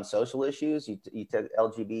 especially on social issues. You take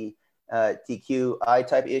LGBTQI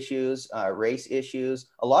type issues, race issues,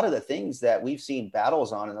 a lot of the things that we've seen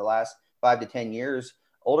battles on in the last 5 to 10 years.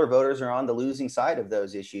 Older voters are on the losing side of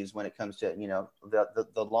those issues when it comes to,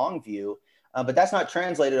 the long view. But that's not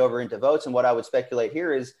translated over into votes. And what I would speculate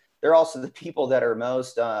here is they're also the people that are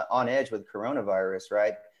most on edge with coronavirus,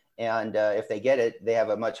 right? And if they get it, they have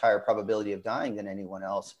a much higher probability of dying than anyone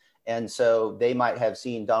else. And so they might have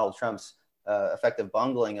seen Donald Trump's effective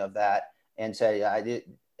bungling of that and say,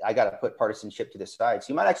 I got to put partisanship to the side.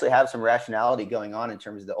 So you might actually have some rationality going on in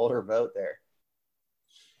terms of the older vote there.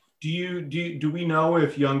 Do we know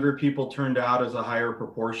if younger people turned out as a higher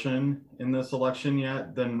proportion in this election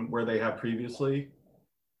yet than where they have previously?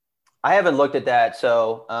 I haven't looked at that,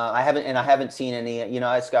 so I haven't seen any.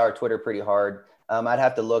 I scour Twitter pretty hard. I'd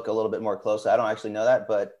have to look a little bit more closely. I don't actually know that,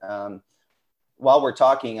 but while we're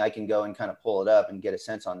talking, I can go and kind of pull it up and get a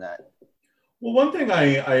sense on that. Well, one thing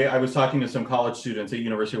I was talking to some college students at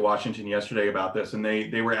University of Washington yesterday about this, and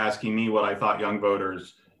they were asking me what I thought young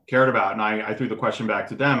voters cared about. And I threw the question back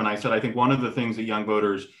to them. And I said, I think one of the things that young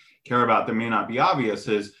voters care about that may not be obvious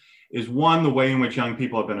is one, the way in which young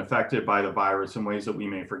people have been affected by the virus in ways that we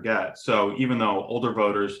may forget. So even though older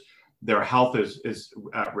voters, their health is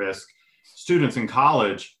at risk, students in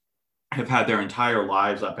college have had their entire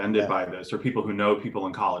lives upended by this, or people who know people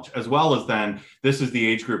in college, as well as then this is the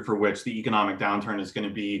age group for which the economic downturn is going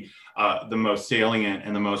to be the most salient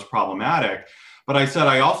and the most problematic. But I said,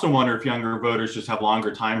 I also wonder if younger voters just have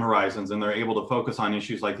longer time horizons and they're able to focus on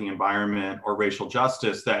issues like the environment or racial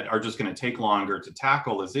justice that are just going to take longer to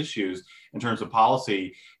tackle as issues in terms of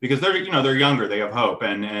policy, because they're younger, they have hope,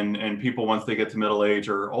 and people, once they get to middle age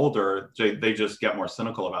or older, they just get more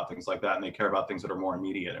cynical about things like that, and they care about things that are more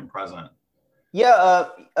immediate and present. Yeah,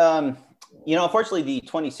 unfortunately, the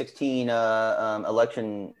 2016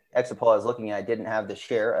 election exit poll I was looking at didn't have the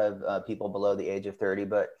share of people below the age of 30,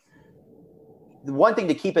 but the one thing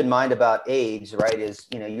to keep in mind about age, right, is,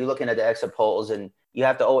 you're looking at the exit polls and you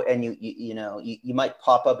have to, and you might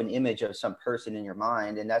pop up an image of some person in your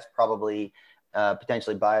mind, and that's probably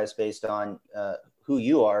potentially biased based on who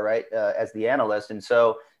you are, right, as the analyst. And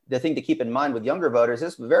so the thing to keep in mind with younger voters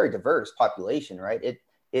is a very diverse population, right?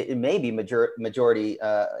 It may be majority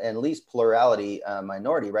and at least plurality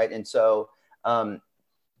minority, right? And so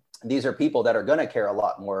these are people that are going to care a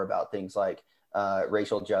lot more about things like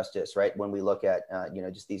racial justice, right? When we look at,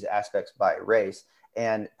 just these aspects by race.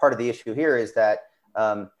 And part of the issue here is that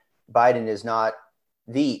Biden is not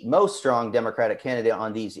the most strong Democratic candidate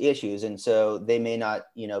on these issues. And so they may not,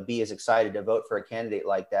 be as excited to vote for a candidate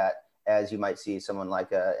like that as you might see someone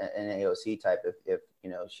like an AOC type, if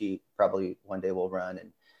she probably one day will run.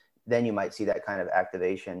 And then you might see that kind of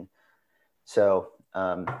activation. So,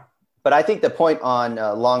 but I think the point on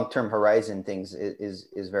long-term horizon things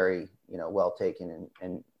is very, well taken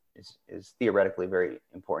and is theoretically very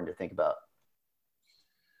important to think about.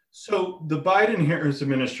 So the Biden-Harris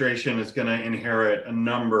administration is going to inherit a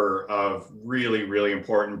number of really, really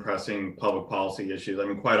important pressing public policy issues. I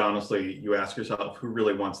mean, quite honestly, you ask yourself, who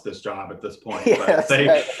really wants this job at this point? Yes,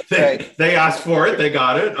 but they asked for it, they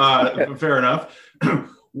got it. Fair enough.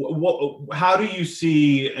 How do you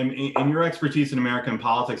see, in your expertise in American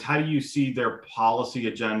politics, how do you see their policy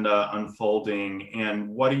agenda unfolding, and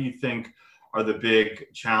what do you think are the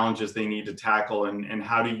big challenges they need to tackle, and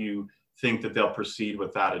how do you think that they'll proceed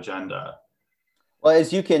with that agenda? Well,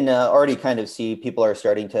 as you can already kind of see, people are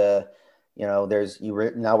starting to,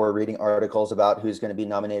 now we're reading articles about who's going to be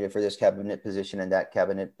nominated for this cabinet position and that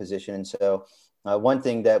cabinet position. And so one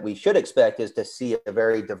thing that we should expect is to see a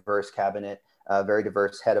very diverse cabinet, very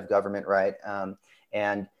diverse head of government, right?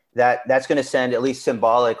 And that's going to send, at least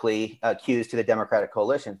symbolically, cues to the Democratic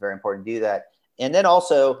coalition. It's very important to do that. And then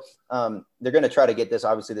also, they're going to try to get this,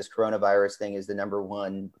 obviously, this coronavirus thing is the number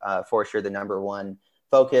one, for sure, the number one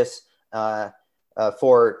focus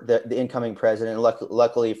for the incoming president.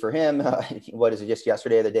 Luckily for him, what is it, just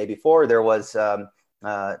yesterday or the day before, there was it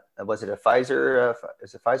a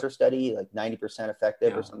Pfizer study, like 90%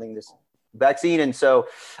 effective or something? vaccine. And so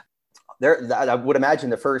I would imagine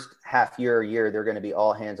the first half year, they're going to be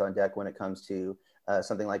all hands on deck when it comes to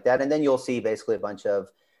something like that. And then you'll see basically a bunch of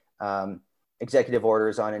executive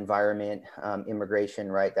orders on environment,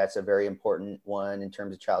 immigration, right? That's a very important one in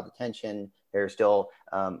terms of child detention. There's still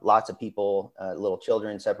lots of people, little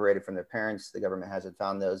children separated from their parents. The government hasn't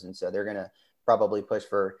found those. And so they're going to probably push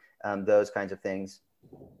for those kinds of things.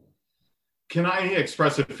 Can I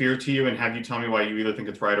express a fear to you and have you tell me why you either think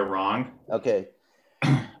it's right or wrong? Okay.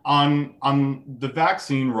 On the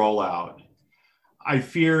vaccine rollout, I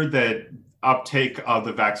fear that uptake of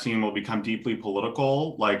the vaccine will become deeply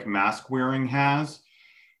political, like mask wearing has.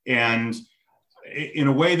 And in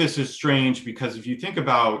a way, this is strange because if you think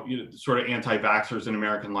about sort of anti-vaxxers in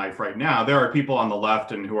American life right now, there are people on the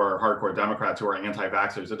left and who are hardcore Democrats who are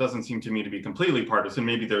anti-vaxxers. It doesn't seem to me to be completely partisan.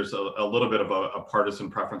 Maybe there's a little bit of a partisan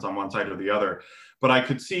preference on one side or the other. But I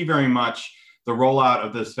could see very much the rollout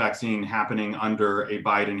of this vaccine happening under a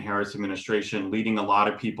Biden-Harris administration, leading a lot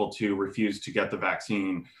of people to refuse to get the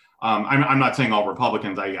vaccine. I'm not saying all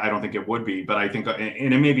Republicans, I don't think it would be, but I think,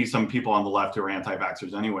 and it may be some people on the left who are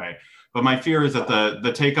anti-vaxxers anyway. But my fear is that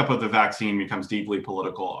the take-up of the vaccine becomes deeply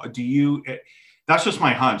political. That's just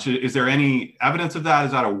my hunch. Is there any evidence of that?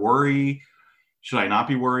 Is that a worry? Should I not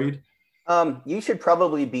be worried? You should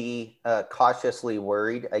probably be cautiously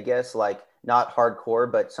worried, I guess, like not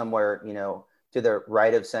hardcore, but somewhere, to the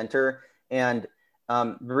right of center. And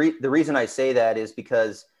the reason I say that is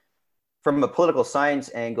because from a political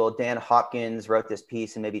science angle, Dan Hopkins wrote this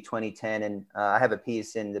piece in maybe 2010, and I have a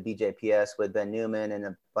piece in the BJPS with Ben Newman and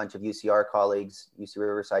a bunch of UC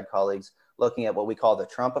Riverside colleagues, looking at what we call the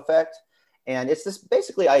Trump effect. And it's this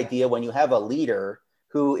basically idea when you have a leader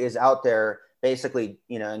who is out there basically,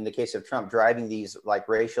 in the case of Trump, driving these like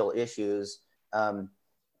racial issues,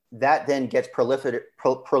 that then gets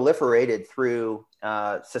proliferated through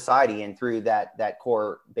society and through that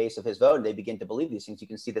core base of his vote. And they begin to believe these things. You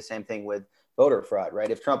can see the same thing with voter fraud,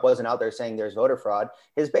 right? If Trump wasn't out there saying there's voter fraud,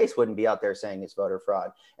 his base wouldn't be out there saying it's voter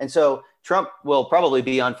fraud. And so Trump will probably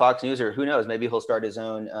be on Fox News, or who knows, maybe he'll start his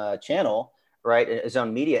own channel, right? His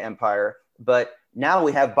own media empire. But now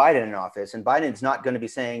we have Biden in office, and Biden's not going to be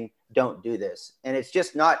saying, don't do this. And it's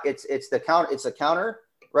just not, it's a counter,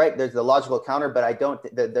 right? There's the logical counter, but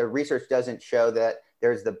the research doesn't show that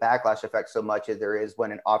there's the backlash effect so much as there is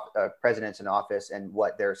when a president's in office and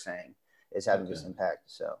what they're saying is having this impact.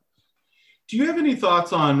 So, do you have any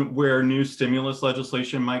thoughts on where new stimulus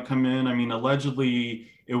legislation might come in? I mean, allegedly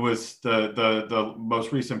it was the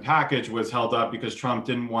most recent package was held up because Trump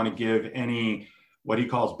didn't want to give any what he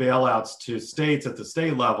calls bailouts to states at the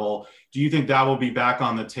state level. Do you think that will be back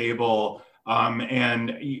on the table?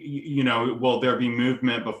 And will there be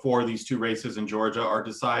movement before these two races in Georgia are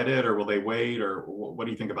decided, or will they wait, or what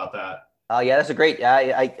do you think about that? Yeah, that's a great.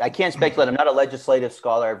 I can't speculate. I'm not a legislative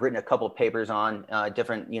scholar. I've written a couple of papers on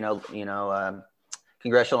different,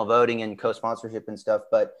 congressional voting and co-sponsorship and stuff.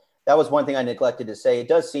 But that was one thing I neglected to say. It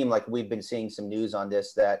does seem like we've been seeing some news on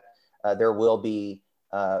this that there will be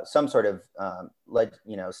some sort of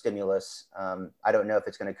stimulus. I don't know if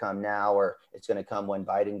it's going to come now or it's going to come when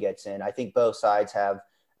Biden gets in. I think both sides have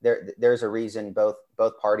there's a reason both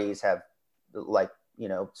parties have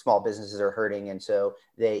small businesses are hurting, and so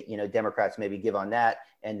they Democrats maybe give on that,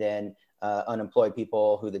 and then unemployed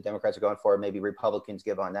people who the Democrats are going for, maybe Republicans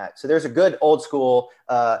give on that. So there's a good old school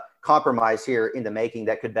compromise here in the making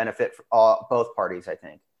that could benefit both parties, I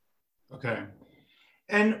think. Okay.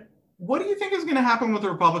 And what do you think is going to happen with the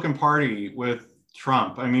Republican Party with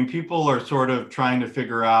Trump? I mean, people are sort of trying to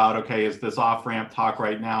figure out, okay, is this off-ramp talk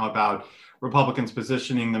right now about Republicans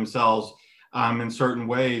positioning themselves in certain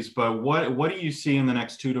ways? But what do you see in the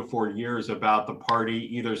next 2 to 4 years about the party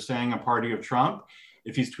either staying a party of Trump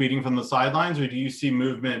if he's tweeting from the sidelines, or do you see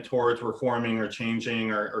movement towards reforming or changing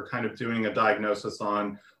or kind of doing a diagnosis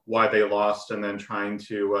on why they lost and then trying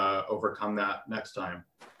to overcome that next time?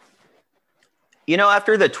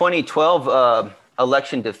 After the 2012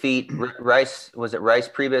 election defeat, Reince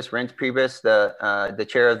Priebus, the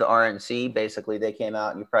chair of the RNC, basically they came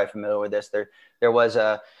out, and you're probably familiar with this. There was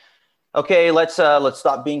let's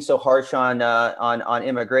stop being so harsh on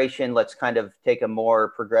immigration. Let's kind of take a more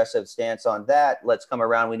progressive stance on that. Let's come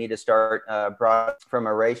around. We need to start broad from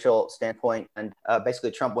a racial standpoint. And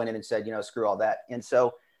basically Trump went in and said, screw all that. And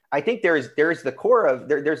so I think there's the core of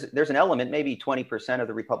there's an element, maybe 20% of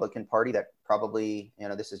the Republican Party that probably,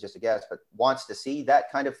 this is just a guess, but wants to see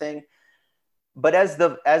that kind of thing. But as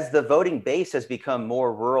the voting base has become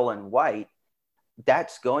more rural and white,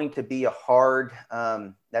 that's going to be hard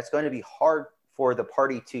for the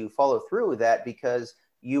party to follow through with that, because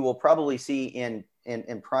you will probably see in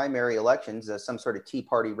in primary elections as some sort of Tea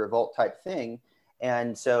Party revolt type thing.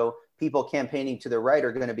 And so people campaigning to the right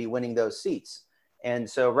are going to be winning those seats. And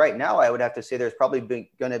so right now, I would have to say there's probably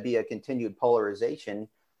going to be a continued polarization,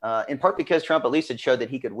 in part because Trump at least had showed that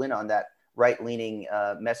he could win on that right-leaning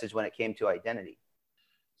message when it came to identity.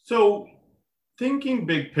 So thinking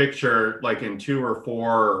big picture, like in 2 or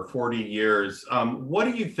 4 or 40 years, what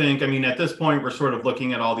do you think? I mean, at this point, we're sort of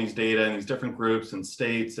looking at all these data and these different groups and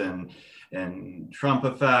states and Trump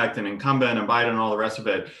effect and incumbent and Biden and all the rest of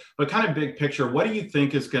it. But kind of big picture, what do you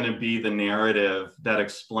think is going to be the narrative that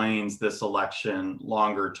explains this election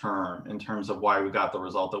longer term in terms of why we got the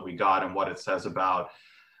result that we got and what it says about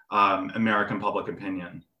American public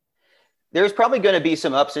opinion? There's probably going to be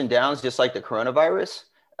some ups and downs, just like the coronavirus,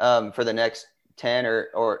 for the next 10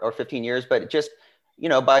 or 15 years. But just,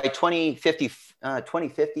 by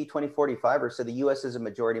 2045 or so, the U.S. is a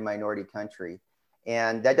majority minority country.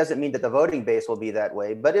 And that doesn't mean that the voting base will be that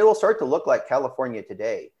way, but it will start to look like California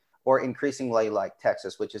today, or increasingly like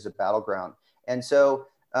Texas, which is a battleground. And so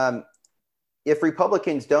if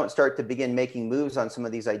Republicans don't start to begin making moves on some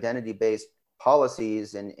of these identity-based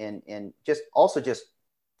policies and just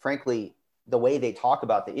frankly, the way they talk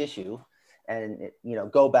about the issue and,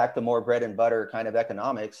 go back to more bread and butter kind of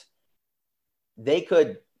economics, they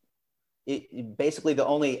could basically the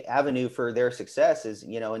only avenue for their success is,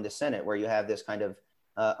 in the Senate, where you have this kind of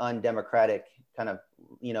undemocratic kind of,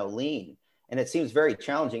 lean. And it seems very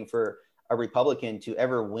challenging for a Republican to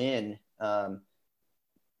ever win the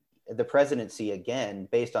presidency again,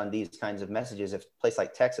 based on these kinds of messages, if a place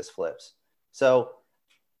like Texas flips. So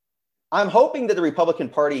I'm hoping that the Republican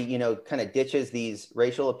Party, kind of ditches these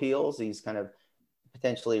racial appeals, these kind of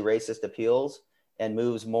potentially racist appeals, and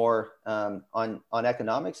moves more on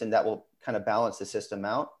economics, and that will kind of balance the system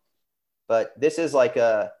out. But this is like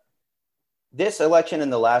this election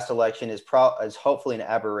and the last election is hopefully an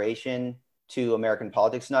aberration to American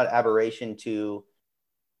politics, not aberration to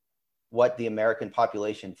what the American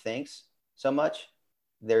population thinks so much.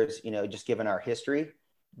 There's, just given our history,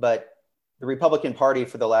 but the Republican Party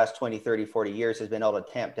for the last 20, 30, 40 years has been able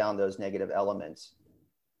to tamp down those negative elements.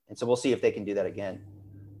 And so we'll see if they can do that again.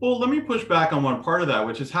 Well, let me push back on one part of that,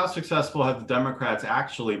 which is how successful have the Democrats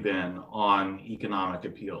actually been on economic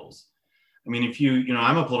appeals? I mean, if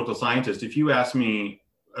I'm a political scientist. If you ask me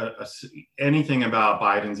anything about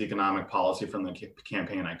Biden's economic policy from the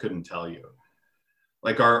campaign, I couldn't tell you.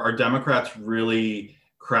 Like, are Democrats really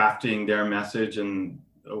crafting their message in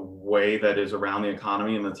a way that is around the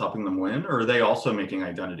economy and that's helping them win? Or are they also making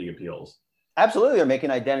identity appeals? Absolutely, they're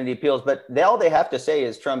making identity appeals, but all they have to say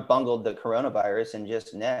is Trump bungled the coronavirus and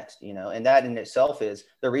just next, and that in itself is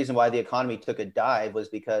the reason why the economy took a dive, was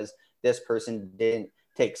because this person didn't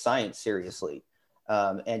take science seriously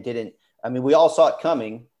and didn't. I mean, we all saw it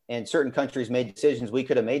coming, and certain countries made decisions. We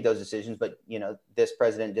could have made those decisions, but this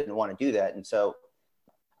president didn't want to do that, and so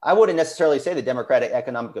I wouldn't necessarily say the Democratic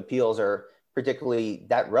economic appeals are particularly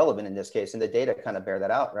that relevant in this case, and the data kind of bear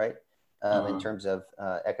that out, right? In terms of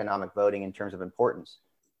economic voting, in terms of importance.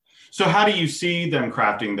 So how do you see them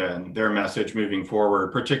crafting then their message moving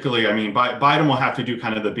forward? Particularly, I mean, Biden will have to do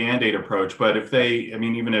kind of the Band-Aid approach, but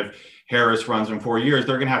even if Harris runs in 4 years,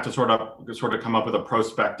 they're going to have to sort of come up with a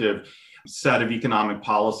prospective set of economic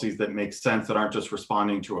policies that make sense, that aren't just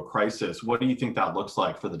responding to a crisis. What do you think that looks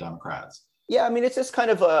like for the Democrats? Yeah, I mean, it's just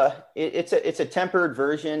kind of it's a tempered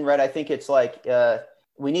version, right? I think it's like,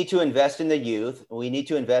 we need to invest in the youth. We need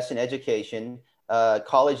to invest in education.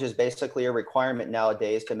 College is basically a requirement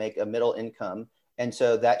nowadays to make a middle income. And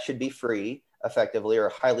so that should be free effectively, or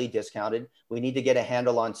highly discounted. We need to get a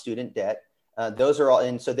handle on student debt. Those are all.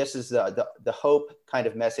 And so this is the hope kind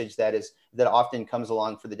of message that often comes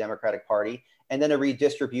along for the Democratic Party. And then a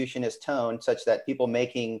redistributionist tone, such that people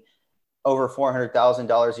making over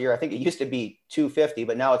 $400,000 a year. I think it used to be $250,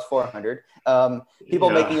 but now it's $400.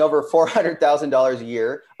 People making over $400,000 a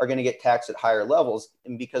year are going to get taxed at higher levels,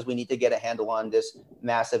 and because we need to get a handle on this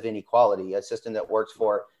massive inequality, a system that works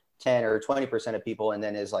for 10 or 20% of people and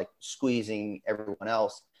then is like squeezing everyone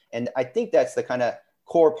else. And I think that's the kind of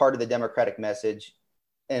core part of the Democratic message,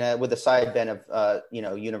 and with a side bend of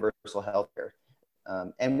universal health care.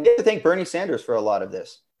 And we have to thank Bernie Sanders for a lot of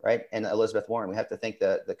this, right? And Elizabeth Warren. We have to thank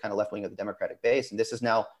the kind of left wing of the Democratic base. And this is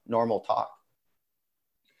now normal talk.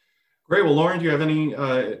 Great. Well, Lauren, do you have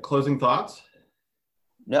any closing thoughts?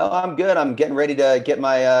 No, I'm good. I'm getting ready to get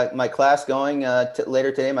my class going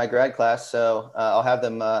later today, my grad class. So I'll have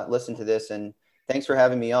them listen to this. And thanks for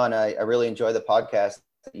having me on. I really enjoy the podcast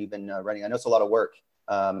that you've been running. I know it's a lot of work,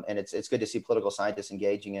 and it's good to see political scientists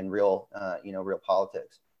engaging in real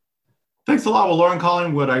politics. Thanks a lot. Well, Lauren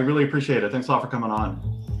Collingwood, I really appreciate it. Thanks a lot for coming on.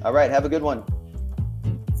 All right. Have a good one.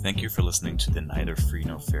 Thank you for listening to the Neither Free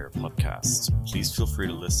Nor Fair podcast. Please feel free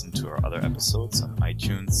to listen to our other episodes on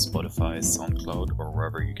iTunes, Spotify, SoundCloud, or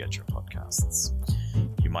wherever you get your podcasts.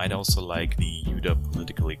 You might also like the UW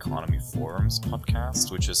Political Economy Forums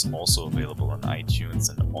podcast, which is also available on iTunes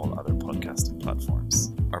and all other podcasting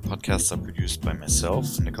platforms. Our podcasts are produced by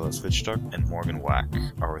myself, Nicholas Wittstock, and Morgan Wack.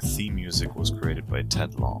 Our theme music was created by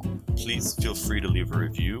Ted Long. Please feel free to leave a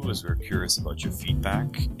review as we're curious about your feedback,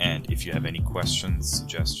 and if you have any questions,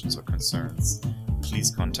 suggestions, or concerns, please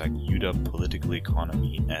contact UW Political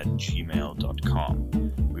Economy at gmail.com.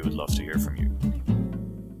 We would love to hear from you.